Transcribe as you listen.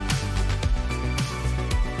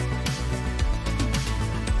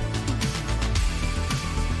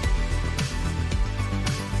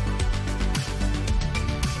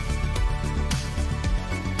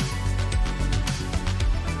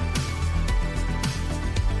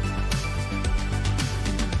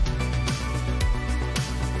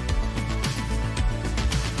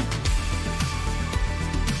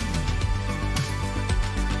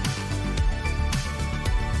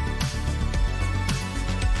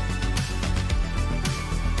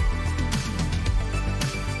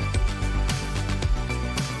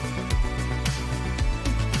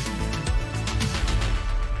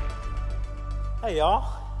Hey, y'all.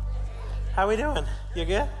 How we doing? You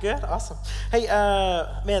good? Good? Awesome. Hey,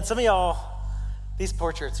 man, some of y'all, these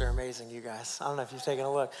portraits are amazing, you guys. I don't know if you've taken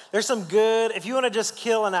a look. There's some good, if you want to just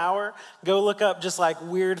kill an hour, go look up just like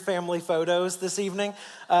weird family photos this evening.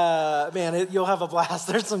 Man, you'll have a blast.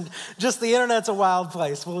 There's some, just the internet's a wild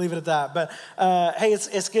place. We'll leave it at that. But hey,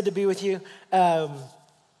 it's good to be with you.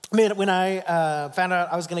 Man, when I found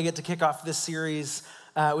out I was going to get to kick off this series,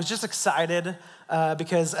 I was just excited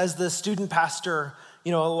because as the student pastor,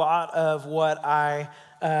 you know, a lot of what I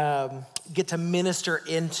get to minister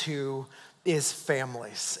into is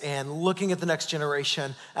families and looking at the next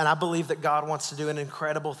generation. And I believe that God wants to do an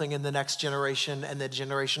incredible thing in the next generation and the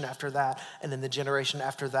generation after that and then the generation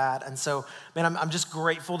after that. And so, man, I'm just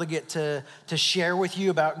grateful to get to share with you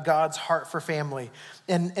about God's heart for family.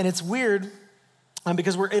 And it's weird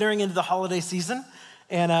because we're entering into the holiday season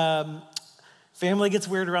and family gets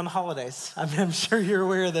weird around the holidays. I'm sure you're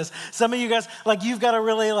aware of this. Some of you guys, like you've got a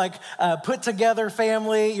really put together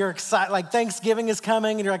family. You're excited, like Thanksgiving is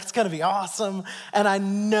coming and you're like, it's gonna be awesome. And I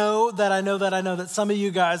know that some of you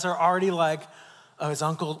guys are already like, oh, is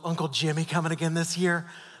Uncle Jimmy coming again this year?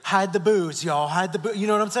 Hide the booze, y'all, hide the booze. You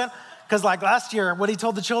know what I'm saying? Because like last year, what he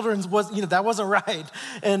told the children was, that wasn't right.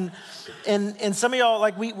 And some of y'all,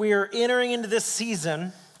 like we are entering into this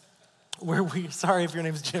season where sorry if your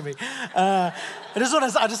name's Jimmy. I just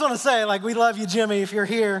want to say, like, we love you, Jimmy, if you're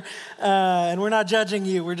here, and we're not judging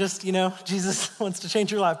you. We're just, Jesus wants to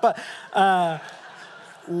change your life. But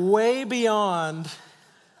way beyond,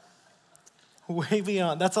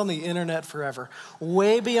 that's on the internet forever.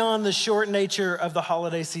 Way beyond the short nature of the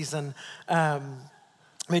holiday season.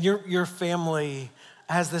 Your family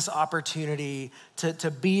has this opportunity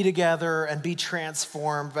to be together and be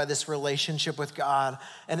transformed by this relationship with God.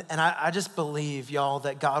 And I just believe, y'all,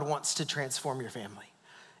 that God wants to transform your family.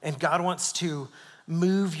 And God wants to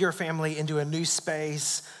move your family into a new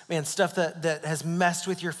space. Man, stuff that has messed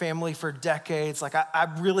with your family for decades. Like,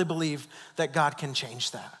 I really believe that God can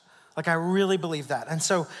change that. Like, I really believe that. And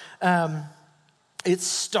so it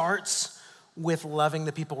starts with loving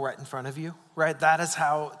the people right in front of you, right? That is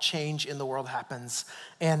how change in the world happens.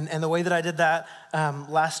 And the way that I did that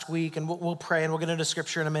last week, and we'll pray and we'll get into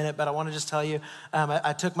scripture in a minute, but I want to just tell you,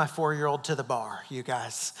 I took my 4-year-old to the bar, you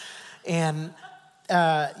guys. And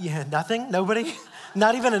nothing, nobody,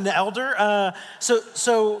 not even an elder.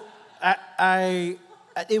 So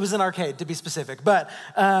it was an arcade, to be specific, but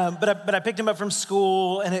I picked him up from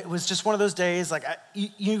school, and it was just one of those days. Like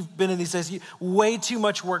you've been in these days, way too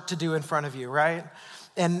much work to do in front of you, right?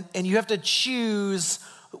 And you have to choose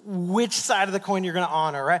which side of the coin you're going to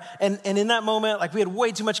honor, right? And in that moment, like we had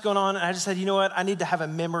way too much going on, and I just said, you know what? I need to have a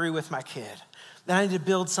memory with my kid. And I need to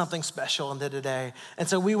build something special into today. And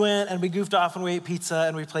so we went and we goofed off and we ate pizza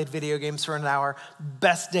and we played video games for an hour.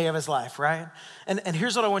 Best day of his life, right? And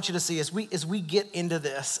here's what I want you to see as we get into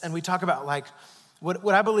this and we talk about like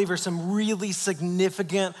what I believe are some really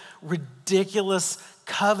significant, ridiculous,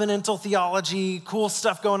 covenantal theology, cool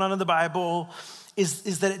stuff going on in the Bible,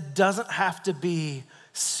 is that it doesn't have to be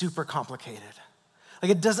super complicated. Like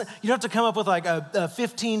you don't have to come up with like a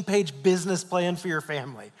 15-page business plan for your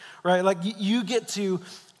family, right? Like you get to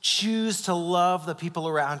choose to love the people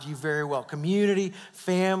around you very well. Community,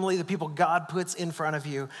 family, the people God puts in front of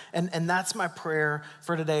you. And that's my prayer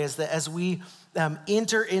for today, is that as we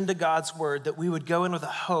enter into God's word, that we would go in with a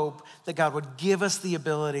hope that God would give us the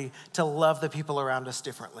ability to love the people around us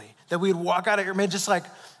differently. That we'd walk out of here, man, just like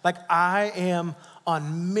I am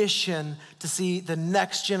on mission to see the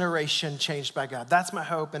next generation changed by God. That's my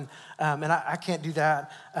hope, and I can't do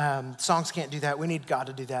that. Songs can't do that. We need God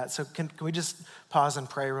to do that. So can we just pause and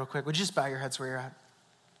pray real quick? Would you just bow your heads where you're at?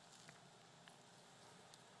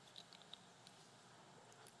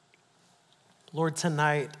 Lord,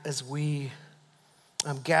 tonight as we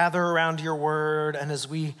gather around your word and as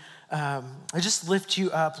we I just lift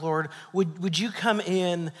you up, Lord, would you come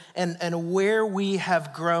in and where we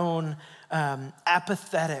have grown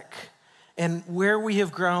apathetic and where we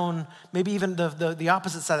have grown maybe even the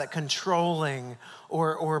opposite side, that controlling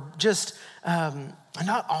or just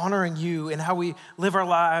not honoring you in how we live our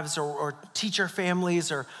lives or teach our families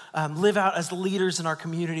or live out as leaders in our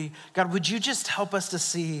community. God, would you just help us to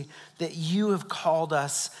see that you have called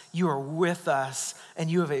us, you are with us, and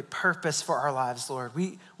you have a purpose for our lives, Lord.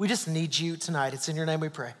 We just need you tonight. It's in your name we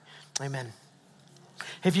pray. Amen.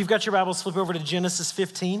 If you've got your Bibles, flip over to Genesis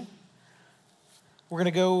 15. We're going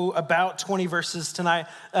to go about 20 verses tonight.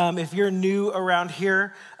 If you're new around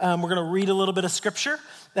here, we're going to read a little bit of scripture,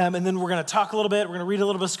 and then we're going to talk a little bit. We're going to read a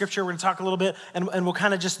little bit of scripture. We're going to talk a little bit, and we'll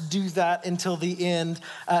kind of just do that until the end.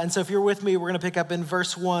 And so if you're with me, we're going to pick up in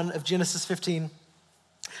verse 1 of Genesis 15.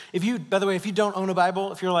 By the way, if you don't own a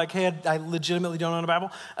Bible, if you're like, hey, I legitimately don't own a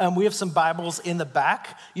Bible, we have some Bibles in the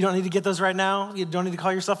back. You don't need to get those right now. You don't need to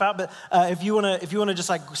call yourself out. But if you wanna just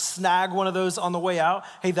like snag one of those on the way out,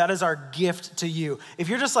 hey, that is our gift to you. If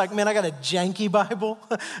you're just like, man, I got a janky Bible,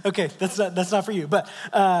 okay, that's not for you. But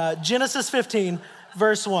Genesis 15,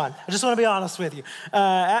 verse 1. I just want to be honest with you.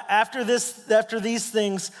 After these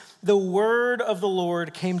things, the word of the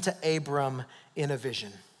Lord came to Abram in a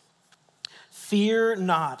vision. Fear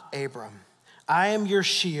not, Abram. I am your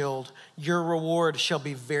shield. Your reward shall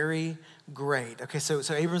be very great. Okay, so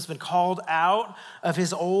Abram's been called out of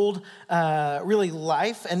his old really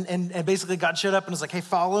life, and basically God showed up and was like, hey,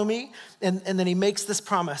 follow me. And then he makes this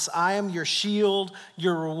promise. I am your shield.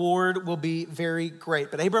 Your reward will be very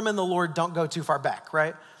great. But Abram and the Lord don't go too far back,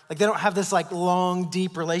 right? Like they don't have this like long,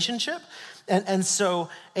 deep relationship. And so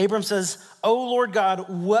Abram says, oh, Lord God,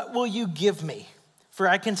 what will you give me? For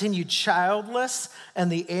I continue childless,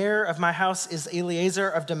 and the heir of my house is Eliezer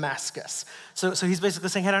of Damascus. So he's basically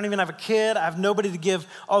saying, hey, I don't even have a kid. I have nobody to give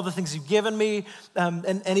all the things you've given me.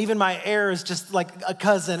 And even my heir is just like a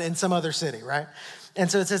cousin in some other city, right? And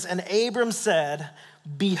so it says, and Abram said,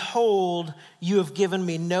 behold, you have given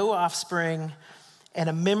me no offspring, and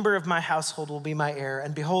a member of my household will be my heir.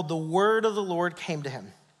 And behold, the word of the Lord came to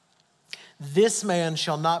him. This man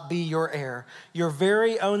shall not be your heir. Your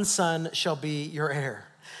very own son shall be your heir.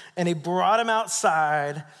 And he brought him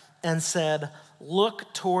outside and said,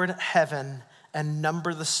 look toward heaven and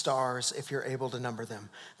number the stars if you're able to number them.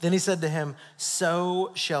 Then he said to him, so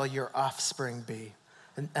shall your offspring be.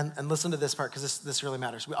 And listen to this part because this really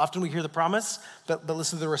matters. Often we hear the promise, but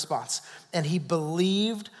listen to the response. And he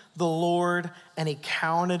believed the Lord and he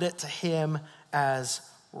counted it to him as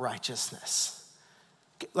righteousness.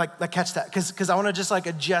 Like catch that, because I want to just like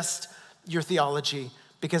adjust your theology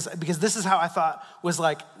because this is how I thought was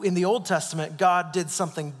like in the Old Testament, God did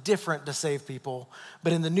something different to save people.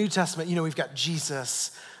 But in the New Testament, we've got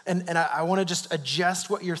Jesus. And I want to just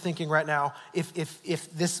adjust what you're thinking right now.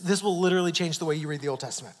 If this will literally change the way you read the Old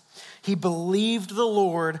Testament. He believed the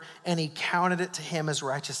Lord and he counted it to him as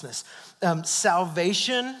righteousness.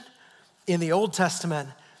 Salvation in the Old Testament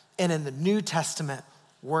and in the New Testament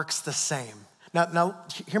works the same. Now,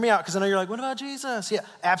 hear me out, because I know you're like, what about Jesus? Yeah,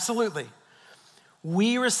 absolutely.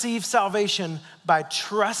 We receive salvation by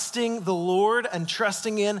trusting the Lord and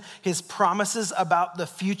trusting in his promises about the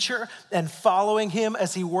future and following him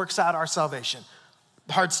as he works out our salvation.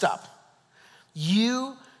 Hard stop.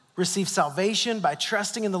 You receive salvation by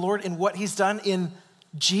trusting in the Lord in what he's done in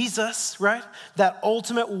Jesus, right? That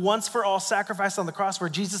ultimate once for all sacrifice on the cross where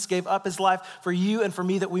Jesus gave up his life for you and for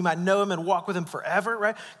me that we might know him and walk with him forever,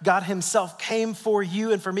 right? God himself came for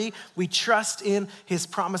you and for me. We trust in his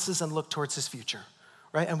promises and look towards his future,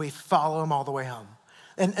 right? And we follow him all the way home.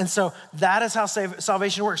 And so that is how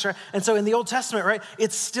salvation works, right? And so in the Old Testament, right,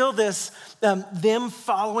 it's still this, them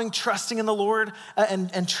following, trusting in the Lord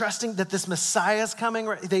and trusting that this Messiah is coming,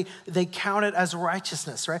 right? They count it as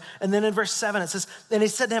righteousness, right? And then in verse 7, it says, and he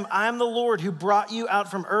said to him, I am the Lord who brought you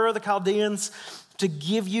out from Ur of the Chaldeans to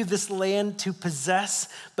give you this land to possess.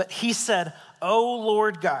 But he said, oh,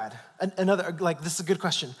 Lord God, another, like, this is a good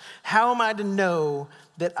question. How am I to know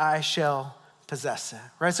that I shall possess it,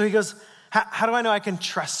 right? So he goes, how do I know I can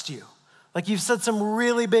trust you? Like you've said some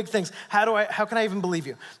really big things. How can I even believe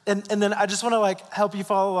you? And then I just want to like help you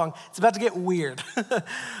follow along. It's about to get weird.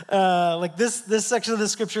 Like this section of the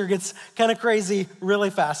scripture gets kind of crazy really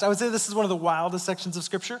fast. I would say this is one of the wildest sections of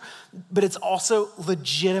scripture, but it's also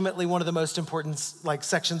legitimately one of the most important like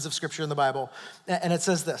sections of scripture in the Bible. And it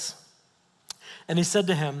says this, and he said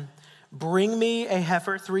to him, bring me a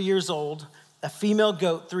heifer 3 years old, a female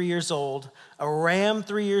goat 3 years old, a ram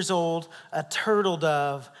 3 years old, a turtle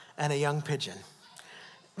dove, and a young pigeon,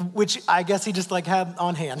 which I guess he just like had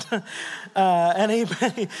on hand. And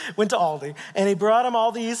he went to Aldi, and he brought him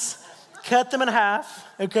all these, cut them in half,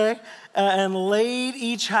 okay, and laid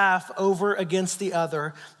each half over against the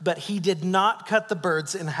other, but he did not cut the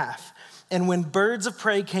birds in half. And when birds of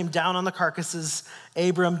prey came down on the carcasses,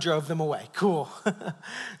 Abram drove them away. Cool.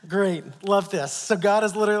 Great. Love this. So God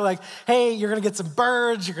is literally like, hey, you're going to get some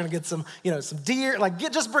birds. You're going to get some, some deer. Like,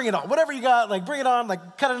 just bring it on. Whatever you got, like, bring it on.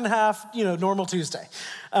 Like, cut it in half, normal Tuesday.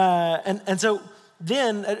 And so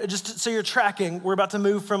then, just so you're tracking, we're about to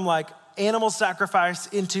move from, like, animal sacrifice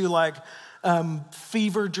into, like,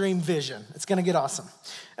 fever dream vision. It's going to get awesome.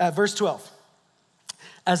 Verse 12.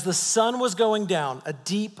 As the sun was going down, a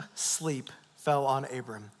deep sleep fell on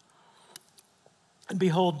Abram. And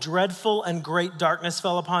behold, dreadful and great darkness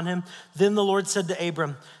fell upon him. Then the Lord said to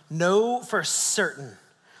Abram, know for certain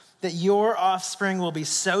that your offspring will be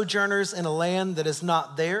sojourners in a land that is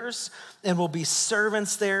not theirs and will be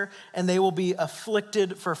servants there, and they will be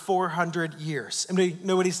afflicted for 400 years. Anybody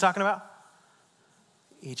know what he's talking about?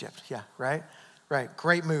 Egypt, yeah, right? Right,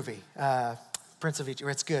 great movie. Prince of Egypt,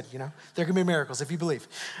 it's good, you know? There can be miracles if you believe.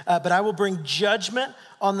 But I will bring judgment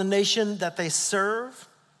on the nation that they serve,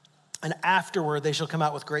 and afterward they shall come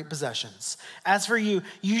out with great possessions. As for you,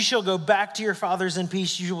 you shall go back to your fathers in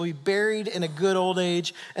peace. You will be buried in a good old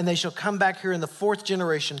age, and they shall come back here in the 4th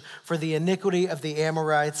generation, for the iniquity of the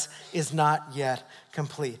Amorites is not yet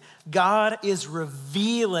complete. God is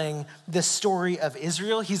revealing the story of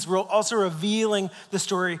Israel. He's also revealing the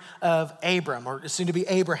story of Abram, or soon to be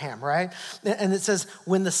Abraham, right? And it says,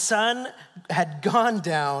 when the sun had gone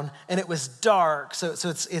down and it was dark, so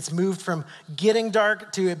it's moved from getting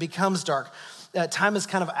dark to it becomes dark. Time is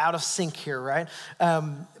kind of out of sync here, right?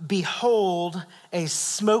 Behold, a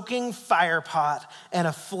smoking fire pot and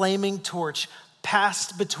a flaming torch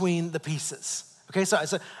passed between the pieces. Okay, so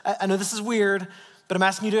I know this is weird, but I'm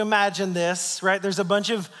asking you to imagine this, right? There's a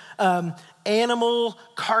bunch of animal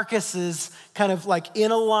carcasses kind of like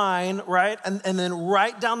in a line, right? And then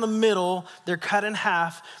right down the middle, they're cut in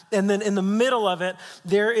half. And then in the middle of it,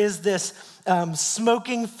 there is this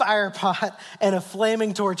smoking fire pot and a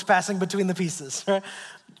flaming torch passing between the pieces, right?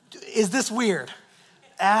 Is this weird?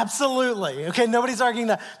 Absolutely. Okay, nobody's arguing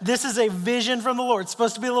that. This is a vision from the Lord. It's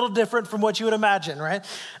supposed to be a little different from what you would imagine, right?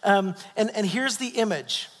 And here's the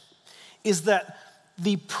image, is that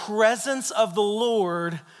the presence of the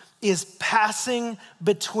Lord is passing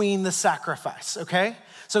between the sacrifice, okay?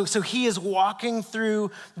 So he is walking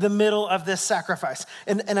through the middle of this sacrifice.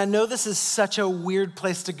 And I know this is such a weird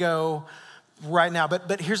place to go right now,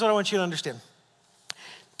 but here's what I want you to understand.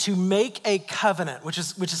 To make a covenant, which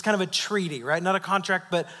is kind of a treaty, right? Not a contract,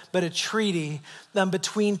 but a treaty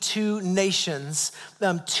between two nations,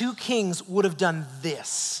 two kings would have done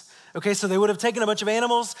this. Okay, so they would have taken a bunch of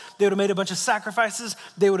animals, they would have made a bunch of sacrifices,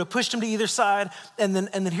 they would have pushed them to either side, and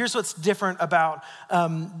then here's what's different about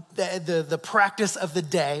the practice of the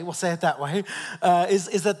day, we'll say it that way,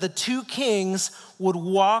 is that the two kings would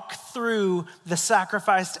walk through the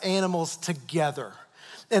sacrificed animals together.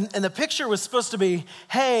 And the picture was supposed to be,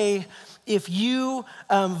 hey, if you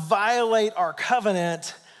violate our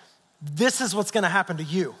covenant, this is what's gonna happen to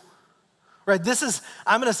you. Right,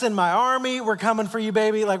 I'm gonna send my army, we're coming for you,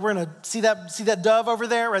 baby. Like we're gonna see that dove over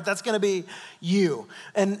there, right? That's gonna be you.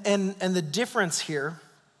 And the difference here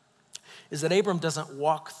is that Abram doesn't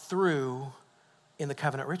walk through in the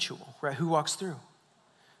covenant ritual, right? Who walks through?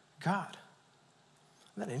 God.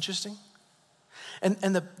 Isn't that interesting?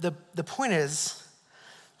 And the point is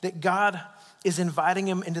that God is inviting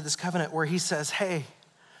him into this covenant where he says, hey,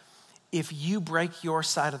 if you break your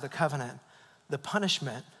side of the covenant, the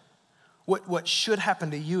punishment, what should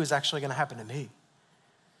happen to you is actually gonna happen to me.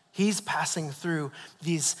 He's passing through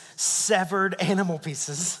these severed animal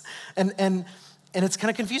pieces. And it's kind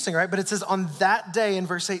of confusing, right? But it says, on that day in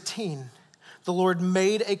verse 18, the Lord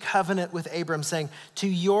made a covenant with Abram saying, to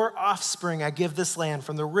your offspring I give this land,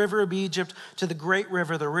 from the river of Egypt to the great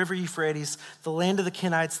river, the river Euphrates, the land of the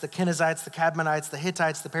Kenites, the Kenizzites, the Cadmonites, the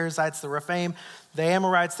Hittites, the Perizzites, the Rephaim, the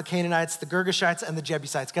Amorites, the Canaanites, the Girgashites, and the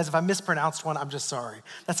Jebusites. Guys, if I mispronounced one, I'm just sorry.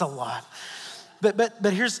 That's a lot.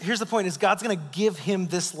 But here's the point, is God's gonna give him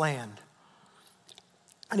this land.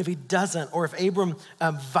 And if he doesn't, or if Abram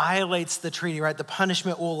violates the treaty, right, the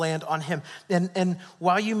punishment will land on him. And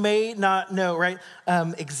while you may not know, right,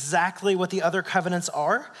 exactly what the other covenants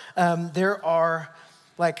are, there's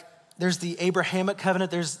the Abrahamic covenant,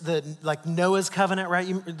 there's the Noah's covenant, right?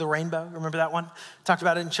 The rainbow, remember that one? Talked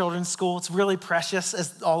about it in children's school. It's really precious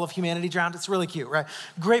as all of humanity drowned. It's really cute, right?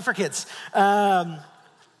 Great for kids.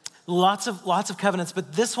 Lots of covenants,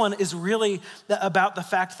 but this one is really about the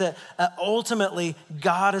fact that ultimately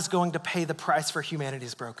God is going to pay the price for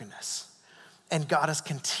humanity's brokenness. And God is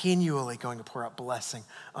continually going to pour out blessing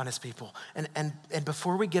on his people. And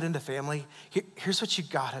before we get into family, here's what you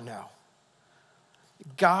gotta know.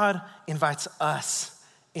 God invites us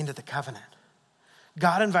into the covenant.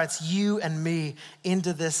 God invites you and me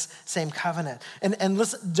into this same covenant. And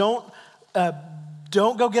listen, don't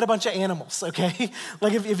go get a bunch of animals, okay?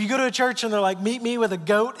 Like if you go to a church and they're like, meet me with a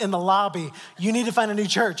goat in the lobby, you need to find a new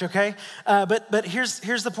church, okay? But here's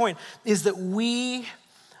the point, is that we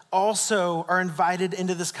also are invited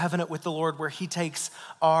into this covenant with the Lord where he takes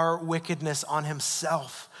our wickedness on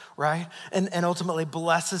himself, right? And ultimately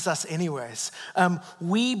blesses us anyways.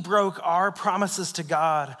 We broke our promises to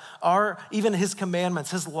God, even his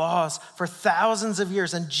commandments, his laws for thousands of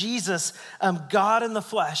years. And Jesus, God in the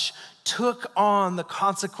flesh, took on the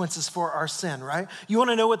consequences for our sin, right? You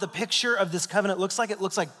wanna know what the picture of this covenant looks like? It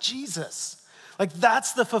looks like Jesus. Like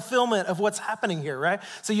that's the fulfillment of what's happening here, right?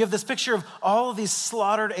 So you have this picture of all of these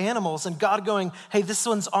slaughtered animals and God going, hey, this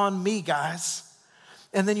one's on me, guys.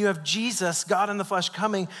 And then you have Jesus, God in the flesh,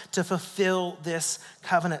 coming to fulfill this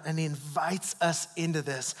covenant, and he invites us into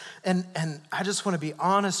this. And I just wanna be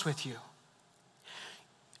honest with you.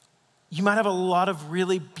 You might have a lot of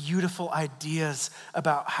really beautiful ideas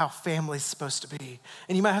about how family's supposed to be.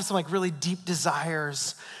 And you might have some like really deep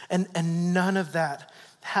desires, and none of that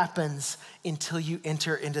happens until you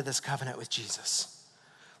enter into this covenant with Jesus.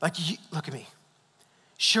 Like, look at me.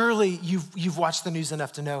 Surely you've watched the news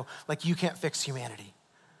enough to know, like, you can't fix humanity.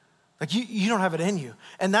 Like, you don't have it in you.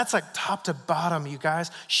 And that's like top to bottom, you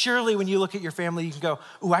guys. Surely when you look at your family, you can go,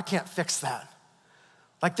 ooh, I can't fix that.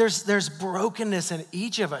 Like there's brokenness in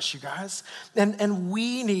each of us, you guys. And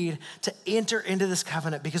we need to enter into this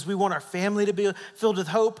covenant because we want our family to be filled with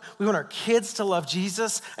hope. We want our kids to love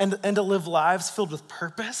Jesus and to live lives filled with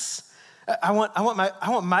purpose. I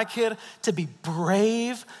want my kid to be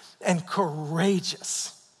brave and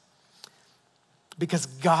courageous because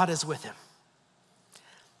God is with him.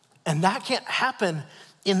 And that can't happen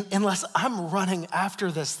unless I'm running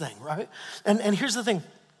after this thing, right? And here's the thing.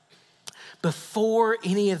 Before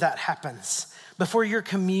any of that happens, before your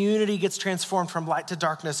community gets transformed from light to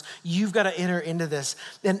darkness, you've got to enter into this.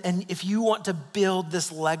 And if you want to build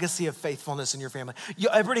this legacy of faithfulness in your family,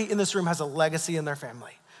 everybody in this room has a legacy in their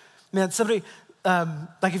family. Man, somebody,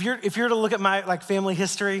 like if you're to look at my like family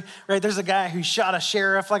history, right? There's a guy who shot a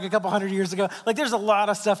sheriff like a couple hundred years ago. Like there's a lot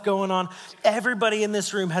of stuff going on. Everybody in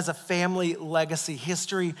this room has a family legacy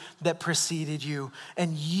history that preceded you.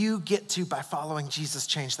 And you get to, by following Jesus,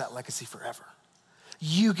 change that legacy forever.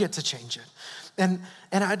 You get to change it. And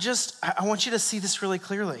I want you to see this really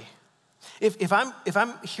clearly. If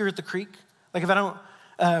I'm here at the creek, like if I don't,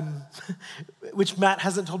 which Matt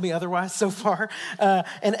hasn't told me otherwise so far.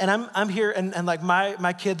 And I'm here and like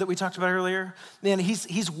my kid that we talked about earlier, man,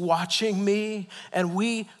 he's watching me and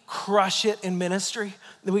we crush it in ministry.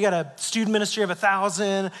 We got a student ministry of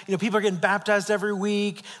 1,000, people are getting baptized every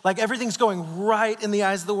week. Like everything's going right in the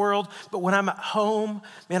eyes of the world. But when I'm at home,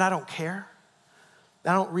 man, I don't care.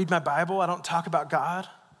 I don't read my Bible. I don't talk about God.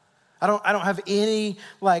 I don't have any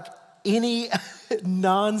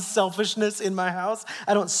non-selfishness in my house.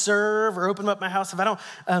 I don't serve or open up my house. If I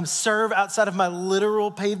don't serve outside of my literal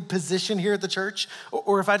paid position here at the church,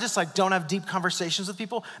 or if I just like don't have deep conversations with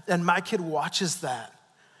people, and my kid watches that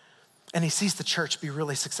and he sees the church be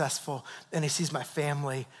really successful and he sees my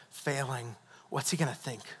family failing, what's he gonna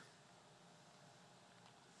think?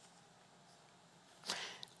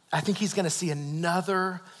 I think he's gonna see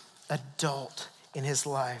another adult in his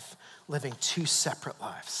life living two separate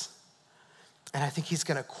lives. And I think he's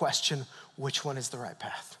gonna question which one is the right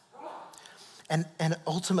path. And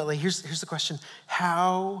ultimately, here's the question.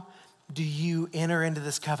 How do you enter into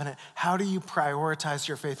this covenant? How do you prioritize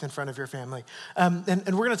your faith in front of your family? And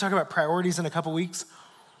we're gonna talk about priorities in a couple weeks.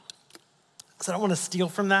 So I don't wanna steal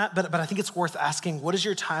from that, but I think it's worth asking, what does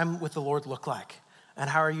your time with the Lord look like? And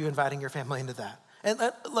how are you inviting your family into that? And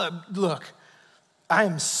look, I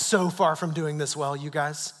am so far from doing this well, you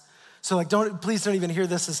guys. So please don't even hear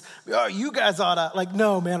this as, oh, you guys oughta,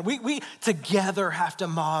 no, man, we together have to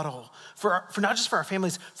model for not just for our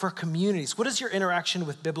families, for our communities. What does your interaction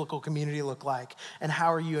with biblical community look like? And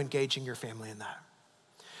how are you engaging your family in that?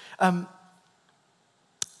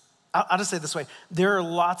 I'll just say it this way. There are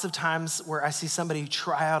lots of times where I see somebody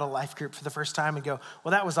try out a life group for the first time and go,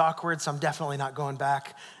 well, that was awkward, so I'm definitely not going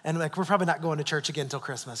back. And we're probably not going to church again until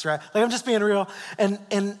Christmas, right? I'm just being real.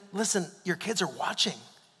 And listen, your kids are watching.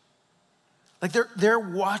 They're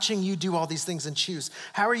watching you do all these things and choose.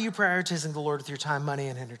 How are you prioritizing the Lord with your time, money,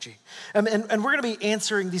 and energy? And we're gonna be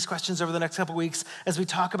answering these questions over the next couple of weeks as we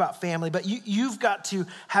talk about family, but you've got to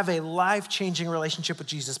have a life-changing relationship with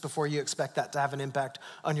Jesus before you expect that to have an impact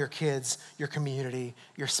on your kids, your community,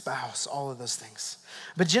 your spouse, all of those things.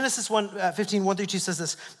 But Genesis 15, 1-2 says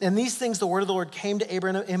this, and these things the word of the Lord came to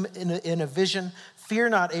Abram in a vision. Fear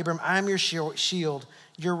not, Abram, I am your shield.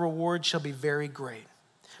 Your reward shall be very great.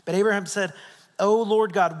 But Abraham said, O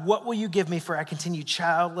Lord God, what will you give me, for I continue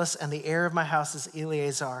childless, and the heir of my house is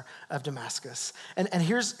Eleazar of Damascus. And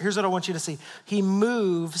here's what I want you to see. He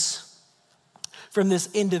moves from this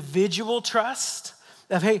individual trust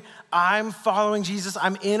of, hey, I'm following Jesus.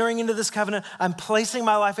 I'm entering into this covenant. I'm placing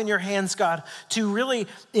my life in your hands, God, to really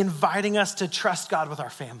inviting us to trust God with our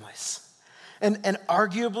families. And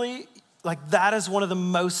arguably, like that is one of the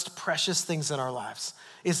most precious things in our lives,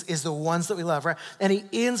 is the ones that we love, right? And he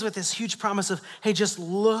ends with this huge promise of, hey, just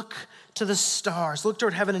look to the stars. Look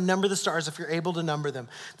toward heaven and number the stars if you're able to number them.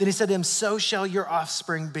 Then he said to him, so shall your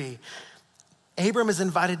offspring be. Abram is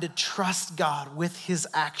invited to trust God with his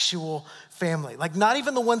actual family. Like not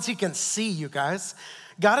even the ones he can see, you guys.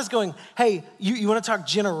 God is going, hey, you want to talk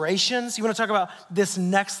generations? You want to talk about this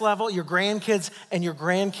next level, your grandkids and their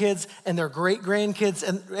great grandkids?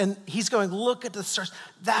 And he's going, look at the stars.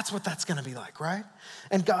 That's what that's going to be like, right?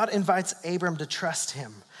 And God invites Abram to trust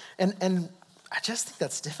him. And I just think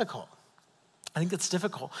that's difficult. I think that's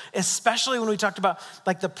difficult, especially when we talked about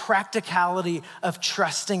like the practicality of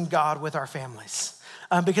trusting God with our families.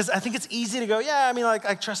 Because I think it's easy to go, yeah, I mean, like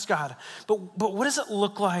I trust God. But what does it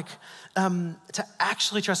look like to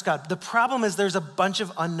actually trust God? The problem is there's a bunch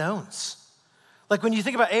of unknowns. Like when you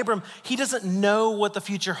think about Abram, he doesn't know what the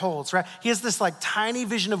future holds, right? He has this like tiny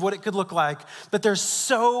vision of what it could look like, but there's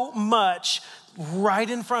so much right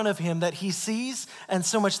in front of him that he sees and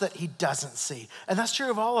so much that he doesn't see. And that's true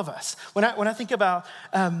of all of us. When I think about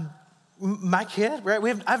my kid, right?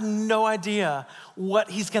 I have no idea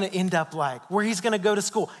what he's gonna end up like, where he's gonna go to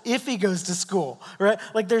school, if he goes to school, right?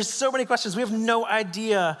 Like there's so many questions. We have no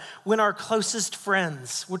idea when our closest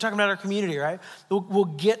friends, we're talking about our community, right? Will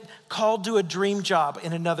get called to a dream job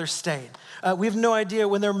in another state. We have no idea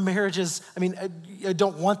when their marriages, I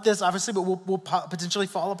don't want this, obviously, but will potentially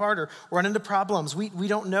fall apart or run into problems. We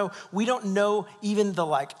don't know. We don't know even the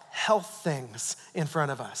like health things in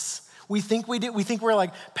front of us. We think we do. We think we're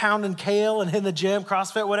like pounding kale and hitting the gym,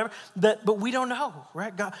 CrossFit, whatever. But we don't know,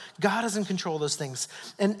 right? God is in control of those things.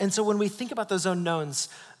 And so when we think about those unknowns,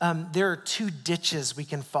 there are two ditches we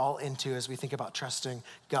can fall into as we think about trusting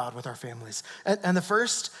God with our families. And the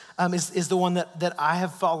first is the one that I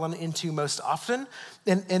have fallen into most often,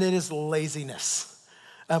 and it is laziness.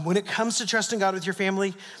 When it comes to trusting God with your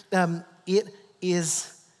family, it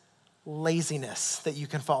is laziness that you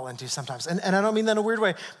can fall into sometimes. And I don't mean that in a weird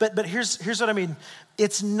way, but here's what I mean.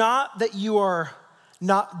 It's not that you are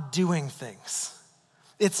not doing things.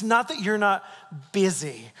 It's not that you're not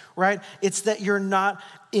busy, right? It's that you're not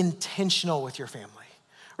intentional with your family,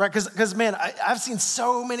 right? Because man, I've seen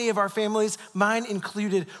so many of our families, mine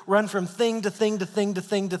included, run from thing to thing to thing to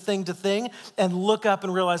thing to thing to thing and look up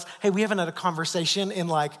and realize, hey, we haven't had a conversation in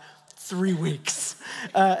like 3 weeks.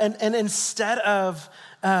 And instead of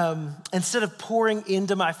pouring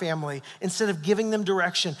into my family, instead of giving them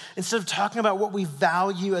direction, instead of talking about what we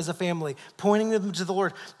value as a family, pointing them to the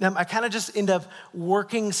Lord, I kind of just end up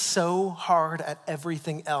working so hard at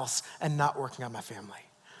everything else and not working on my family.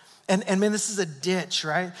 And man, this is a ditch,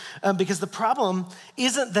 right? Because the problem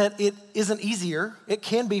isn't that it isn't easier. It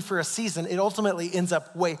can be for a season. It ultimately ends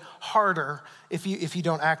up way harder if you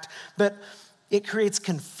don't act. But it creates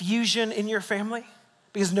confusion in your family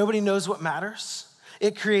because nobody knows what matters.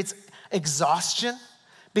 It creates exhaustion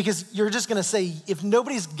because you're just gonna say, if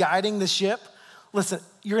nobody's guiding the ship, listen,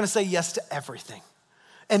 you're gonna say yes to everything.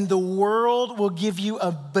 And the world will give you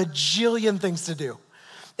a bajillion things to do.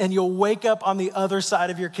 And you'll wake up on the other side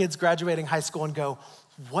of your kids graduating high school and go,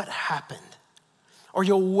 what happened? Or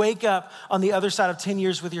you'll wake up on the other side of 10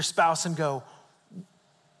 years with your spouse and go,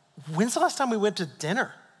 when's the last time we went to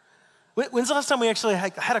dinner? When's the last time we actually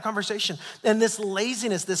had a conversation? And this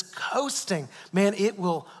laziness, this coasting, man, it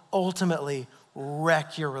will ultimately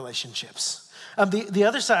wreck your relationships. The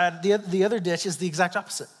other side, the other ditch is the exact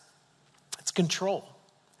opposite. It's control.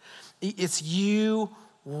 It's you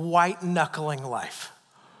white knuckling life.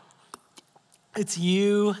 It's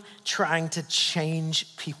you trying to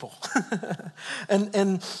change people.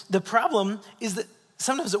 and the problem is that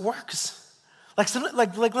sometimes it works.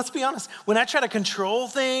 Like, let's be honest. When I try to control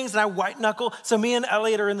things and I white knuckle, so me and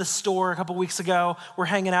Elliot are in the store a couple weeks ago, we're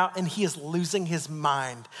hanging out and he is losing his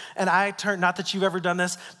mind. And I turn, not that you've ever done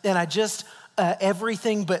this, and I just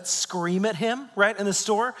everything but scream at him, right, in the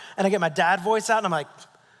store. And I get my dad voice out and I'm like,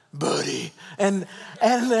 buddy. And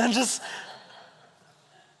then just,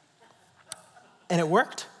 and it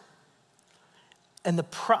worked. And the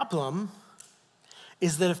problem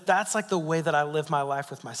is that if that's like the way that I live my life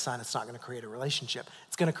with my son, it's not gonna create a relationship.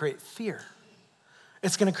 It's gonna create fear.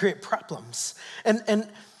 It's gonna create problems. And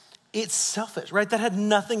it's selfish, right? That had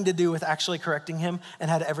nothing to do with actually correcting him and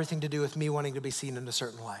had everything to do with me wanting to be seen in a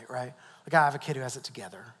certain light, right? Like I have a kid who has it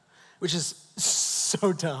together, which is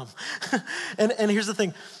so dumb. and here's the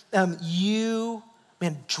thing, you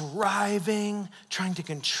man, driving, trying to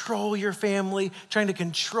control your family, trying to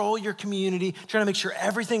control your community, trying to make sure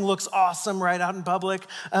everything looks awesome right out in public,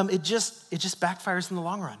 it just backfires in the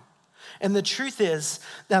long run. And the truth is,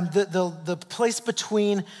 the place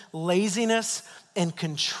between laziness and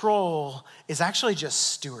control is actually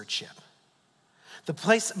just stewardship. The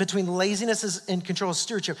place between laziness and control is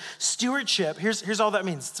stewardship. Stewardship, here's all that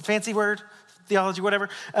means. It's a fancy word, theology, whatever.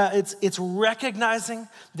 It's recognizing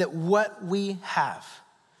that what we have,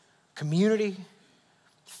 community,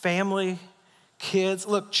 family, kids,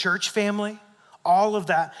 look, church family, all of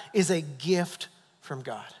that is a gift from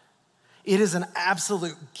God. It is an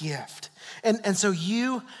absolute gift. And so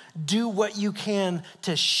you do what you can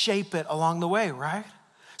to shape it along the way, right?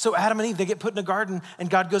 So Adam and Eve, they get put in a garden and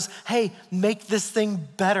God goes, hey, make this thing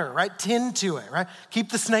better, right? Tend to it, right? Keep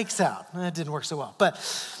the snakes out. That didn't work so well, but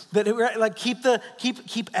like keep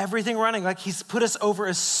everything running. Like he's put us over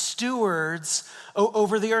as stewards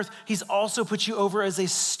over the earth. He's also put you over as a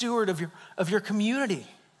steward of your community,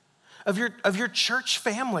 of your church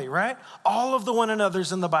family, right? All of the one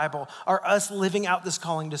another's in the Bible are us living out this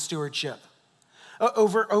calling to stewardship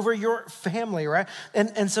over your family, right?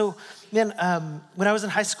 And so, man, when I was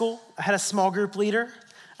in high school, I had a small group leader.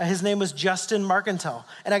 His name was Justin Markentel.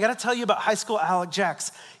 And I got to tell you about high school Alec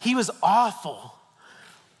Jacks. He was awful.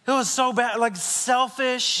 It was so bad, like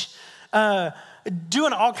selfish,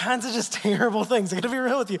 doing all kinds of just terrible things. I gotta be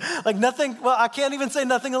real with you. Like nothing, well, I can't even say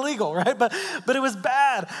nothing illegal, right? But it was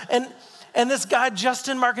bad. And this guy,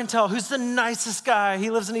 Justin Markentel, who's the nicest guy, he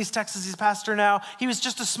lives in East Texas, he's a pastor now. He was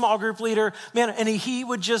just a small group leader, man, and he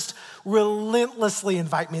would just relentlessly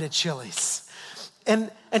invite me to Chili's. And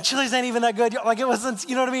Chili's ain't even that good. Like it wasn't,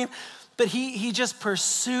 you know what I mean? But he just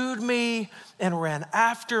pursued me and ran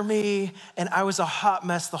after me, and I was a hot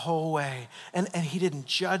mess the whole way. And he didn't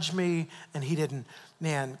judge me, and he didn't,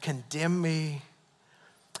 condemn me.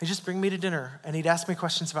 He'd just bring me to dinner, and he'd ask me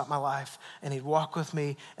questions about my life, and he'd walk with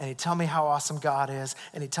me, and he'd tell me how awesome God is,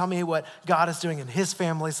 and he'd tell me what God is doing in his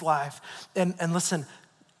family's life. And listen,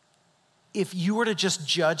 if you were to just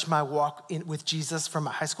judge my walk with Jesus from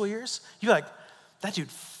my high school years, you'd be like, that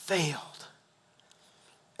dude failed.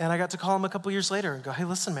 And I got to call him a couple years later and go, hey,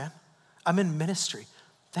 listen, man, I'm in ministry.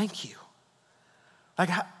 Thank you. Like,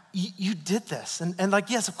 you did this. And like,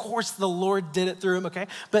 yes, of course, the Lord did it through him, okay?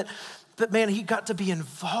 But man, he got to be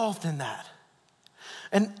involved in that.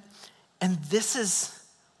 And this is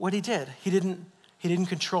what he did. He didn't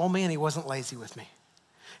control me, and he wasn't lazy with me.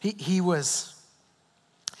 He was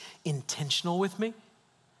intentional with me.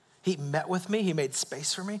 He met with me, he made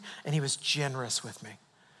space for me, and he was generous with me.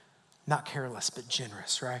 Not careless, but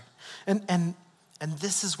generous, right? And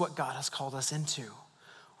this is what God has called us into.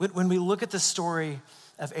 When we look at the story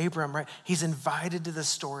of Abram, right? He's invited to the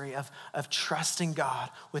story of trusting God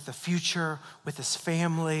with the future, with his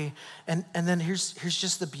family. And then here's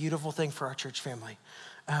just the beautiful thing for our church family.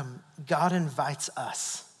 God invites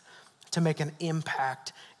us to make an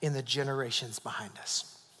impact in the generations behind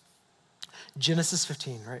us. Genesis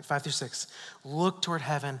 15, right, 5-6. Look toward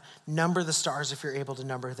heaven, number the stars if you're able to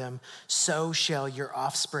number them. So shall your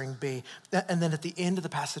offspring be. And then at the end of the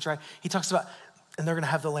passage, right, he talks about, and they're gonna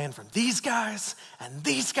have the land from these guys and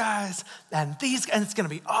these guys and these, and it's gonna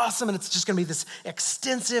be awesome, and it's just gonna be this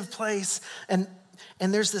extensive place. And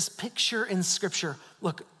there's this picture in scripture,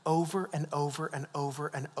 look, over and over and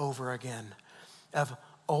over and over again, of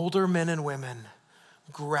older men and women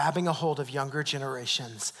grabbing a hold of younger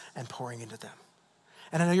generations and pouring into them.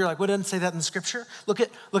 And I know you're like, well, it doesn't say that in scripture. Look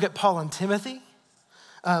at Paul and Timothy.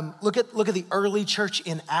 Look at the early church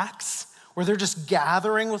in Acts, where they're just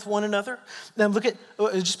gathering with one another. Then look at,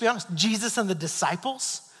 just be honest, Jesus and the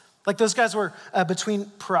disciples. Like those guys were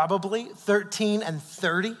between probably 13 and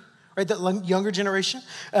 30, right? That younger generation.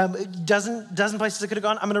 Dozen places they could have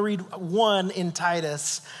gone. I'm gonna read one in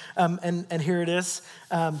Titus, and here it is.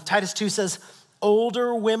 Titus 2 says,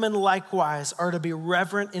 older women likewise are to be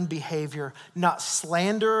reverent in behavior, not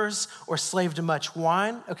slanderers or slave to much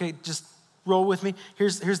wine. Okay, just roll with me.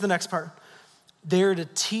 Here's the next part. They're to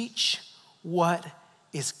teach what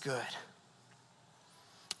is good,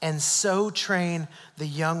 and so train the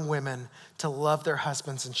young women to love their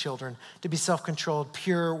husbands and children, to be self-controlled,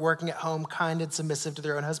 pure, working at home, kind and submissive to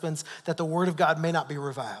their own husbands, that the word of God may not be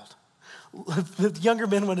reviled. The younger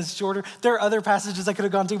men one is shorter. There are other passages I could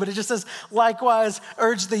have gone to, but it just says, likewise,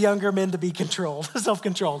 urge the younger men to be controlled,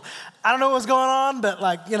 self-controlled. I don't know what's going on, but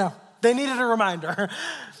they needed a reminder.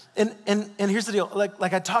 And here's the deal.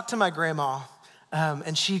 Like I talked to my grandma,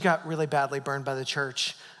 and she got really badly burned by the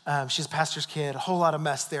church. She's a pastor's kid, a whole lot of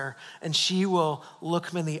mess there. And she will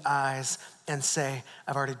look me in the eyes and say,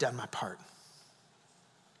 I've already done my part.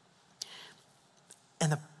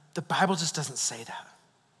 And the Bible just doesn't say that.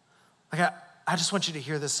 Like I just want you to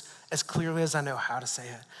hear this as clearly as I know how to say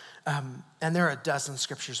it. And there are a dozen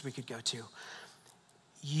scriptures we could go to.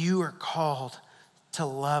 You are called to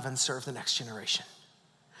love and serve the next generation.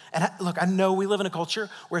 And look, I know we live in a culture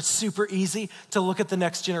where it's super easy to look at the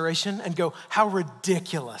next generation and go, how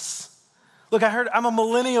ridiculous. Look, I'm a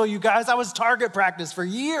millennial, you guys. I was target practice for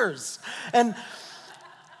years. And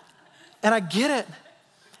I get it.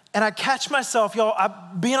 And I catch myself, y'all,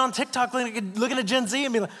 being on TikTok, looking at Gen Z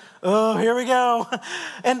and being like, oh, here we go.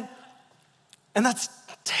 And that's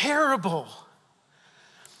terrible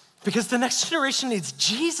because the next generation needs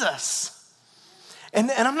Jesus.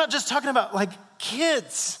 And I'm not just talking about like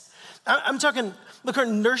kids. I'm talking, look, our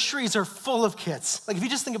nurseries are full of kids. Like if you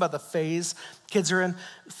just think about the phase kids are in,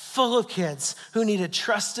 full of kids who need a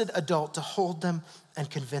trusted adult to hold them and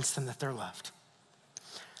convince them that they're loved.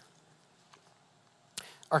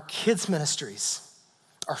 Our kids' ministries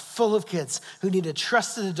are full of kids who need a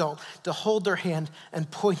trusted adult to hold their hand and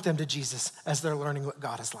point them to Jesus as they're learning what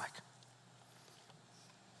God is like.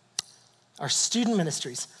 Our student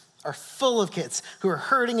ministries are full of kids who are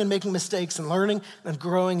hurting and making mistakes and learning and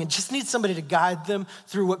growing and just need somebody to guide them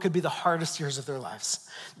through what could be the hardest years of their lives.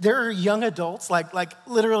 There are young adults, like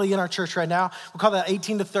literally in our church right now, we call that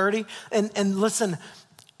 18 to 30. And listen,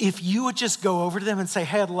 if you would just go over to them and say,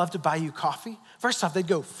 hey, I'd love to buy you coffee. First off, they'd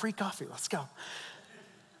go, free coffee, let's go.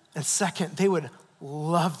 And second, they would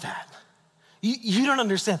love that. You don't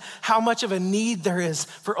understand how much of a need there is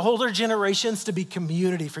for older generations to be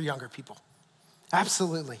community for younger people.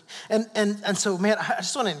 Absolutely. And so, man, I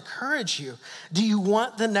just want to encourage you. Do you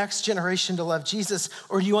want the next generation to love Jesus,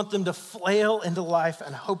 or do you want them to flail into life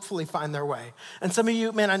and hopefully find their way? And some of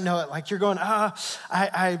you, man, I know it, like you're going, that's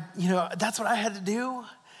what I had to do.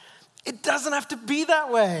 It doesn't have to be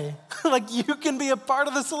that way. Like you can be a part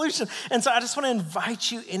of the solution. And so I just want to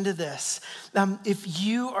invite you into this. If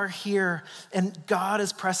you are here and God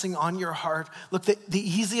is pressing on your heart, look, the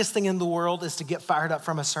easiest thing in the world is to get fired up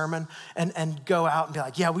from a sermon and go out and be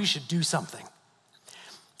like, yeah, we should do something.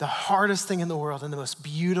 The hardest thing in the world and the most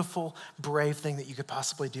beautiful, brave thing that you could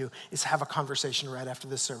possibly do is have a conversation right after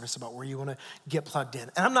this service about where you want to get plugged in.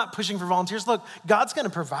 And I'm not pushing for volunteers. Look, God's going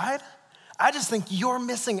to provide. I just think you're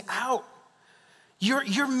missing out.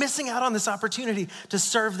 You're missing out on this opportunity to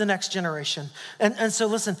serve the next generation. And so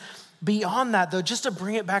listen, beyond that though, just to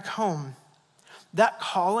bring it back home, that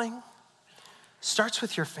calling starts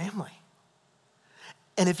with your family.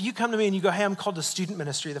 And if you come to me and you go, hey, I'm called to student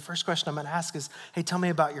ministry, the first question I'm gonna ask is, hey, tell me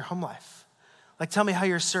about your home life. Like, tell me how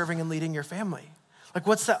you're serving and leading your family. Like,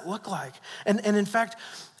 what's that look like? And in fact,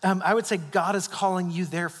 I would say God is calling you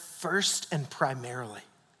there first and primarily.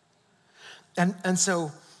 And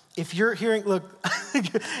so if you're hearing, look,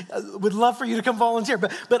 would love for you to come volunteer,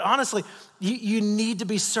 but honestly, you need to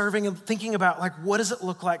be serving and thinking about like, what does it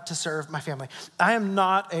look like to serve my family? I am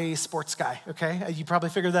not a sports guy, okay? You probably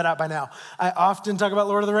figured that out by now. I often talk about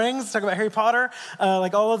Lord of the Rings, talk about Harry Potter,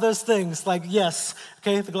 like all of those things. Like, yes,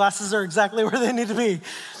 okay, the glasses are exactly where they need to be.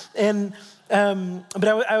 And, but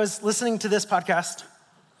I was listening to this podcast. It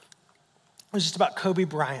was just about Kobe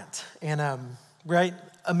Bryant and, right?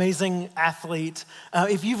 Amazing athlete.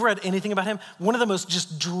 If you've read anything about him, one of the most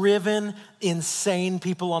just driven, insane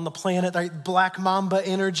people on the planet, like Black Mamba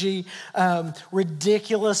energy,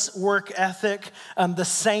 ridiculous work ethic, the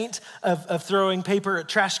saint of throwing paper at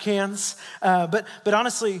trash cans. But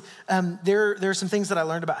honestly, there are some things that I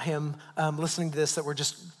learned about him listening to this that were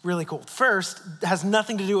just really cool. First, it has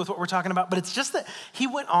nothing to do with what we're talking about, but it's just that he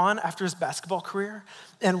went on after his basketball career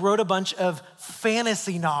and wrote a bunch of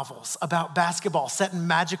fantasy novels about basketball set in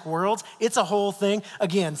magic worlds. It's a whole thing.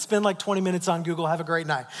 Again, spend like 20 minutes on Google, have a great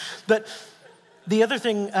night. But the other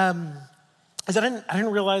thing is I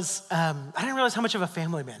didn't realize how much of a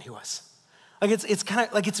family man he was. Like it's kind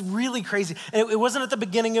of like it's really crazy. And it wasn't at the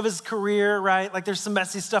beginning of his career, right? Like there's some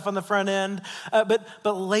messy stuff on the front end. But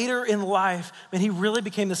later in life, man, he really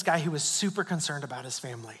became this guy who was super concerned about his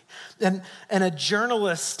family. And a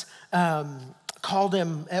journalist called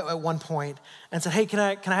him at one point and said, hey, can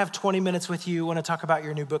I have 20 minutes with you? I want to talk about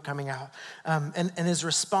your new book coming out. And his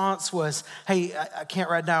response was, hey, I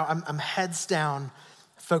can't right now. I'm heads down,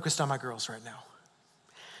 focused on my girls right now.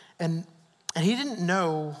 And he didn't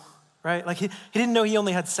know, right? Like he didn't know he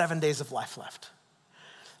only had 7 days of life left.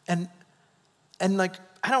 And like,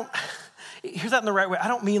 I don't, hear that in the right way. I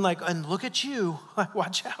don't mean like, and look at you, like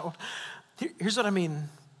watch out. Here's what I mean.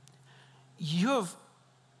 You have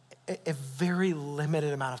a very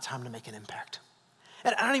limited amount of time to make an impact.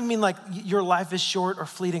 And I don't even mean like your life is short or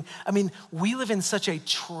fleeting. I mean, we live in such a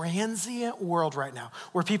transient world right now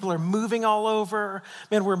where people are moving all over,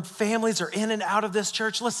 man, where families are in and out of this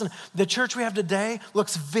church. Listen, the church we have today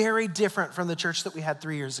looks very different from the church that we had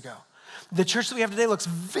 3 years ago. The church that we have today looks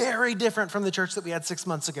very different from the church that we had 6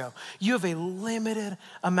 months ago. You have a limited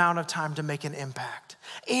amount of time to make an impact.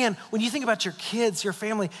 And when you think about your kids, your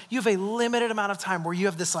family, you have a limited amount of time where you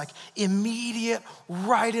have this like immediate,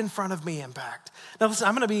 right in front of me impact. Now listen,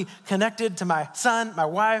 I'm gonna be connected to my son, my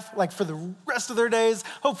wife, like for the rest of their days,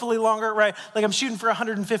 hopefully longer, right? Like I'm shooting for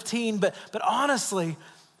 115, but honestly,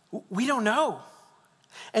 we don't know.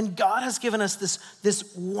 And God has given us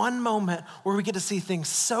this one moment where we get to see things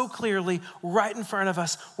so clearly right in front of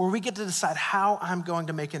us, where we get to decide how I'm going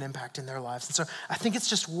to make an impact in their lives. And so I think it's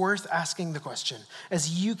just worth asking the question,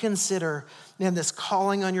 as you consider, man, this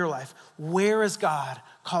calling on your life, where is God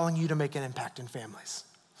calling you to make an impact in families?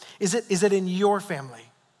 Is it in your family?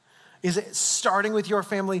 Is it starting with your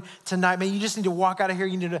family tonight? Maybe you just need to walk out of here.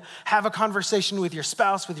 You need to have a conversation with your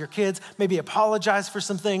spouse, with your kids, maybe apologize for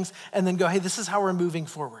some things, and then go, hey, this is how we're moving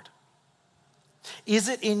forward. Is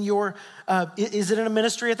it in a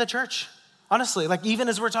ministry at the church? Honestly, like even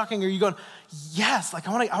as we're talking, are you going, yes, like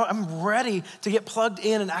I'm ready to get plugged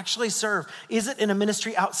in and actually serve? Is it in a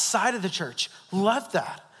ministry outside of the church? Love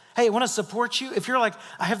that. Hey, I want to support you. If you're like,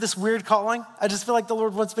 I have this weird calling, I just feel like the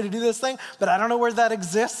Lord wants me to do this thing, but I don't know where that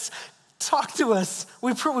exists, talk to us.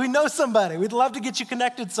 We know somebody. We'd love to get you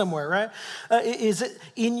connected somewhere, right? Is it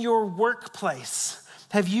in your workplace?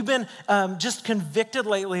 Have you been just convicted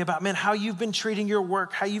lately about, man, how you've been treating your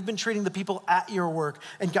work, how you've been treating the people at your work,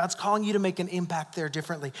 and God's calling you to make an impact there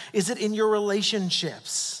differently? Is it in your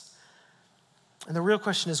relationships? And the real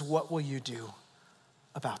question is, what will you do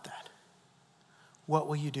about that? What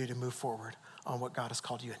will you do to move forward on what God has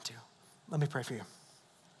called you into? Let me pray for you.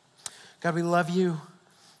 God, we love you,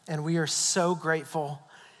 and we are so grateful,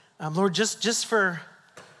 Lord, just for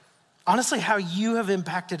honestly how you have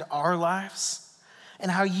impacted our lives and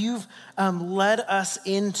how you've led us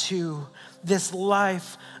into this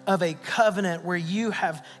life of a covenant where you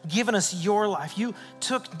have given us your life. You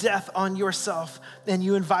took death on yourself, and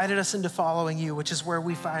you invited us into following you, which is where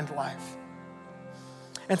we find life.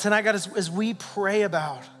 And tonight, God, as we pray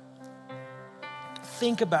about,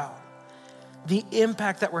 think about the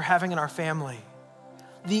impact that we're having in our family,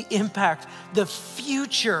 the impact, the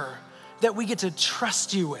future that we get to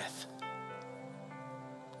trust you with.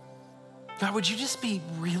 God, would you just be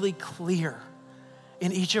really clear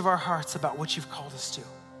in each of our hearts about what you've called us to?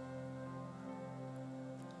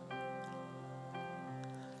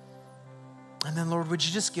 And then, Lord, would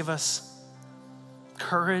you just give us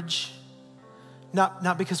courage?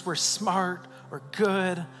 Not because we're smart or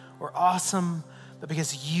good or awesome, but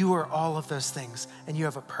because you are all of those things, and you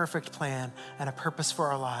have a perfect plan and a purpose for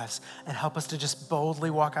our lives, and help us to just boldly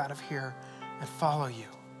walk out of here and follow you.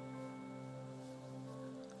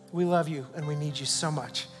 We love you and we need you so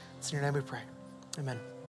much. It's in your name we pray. Amen.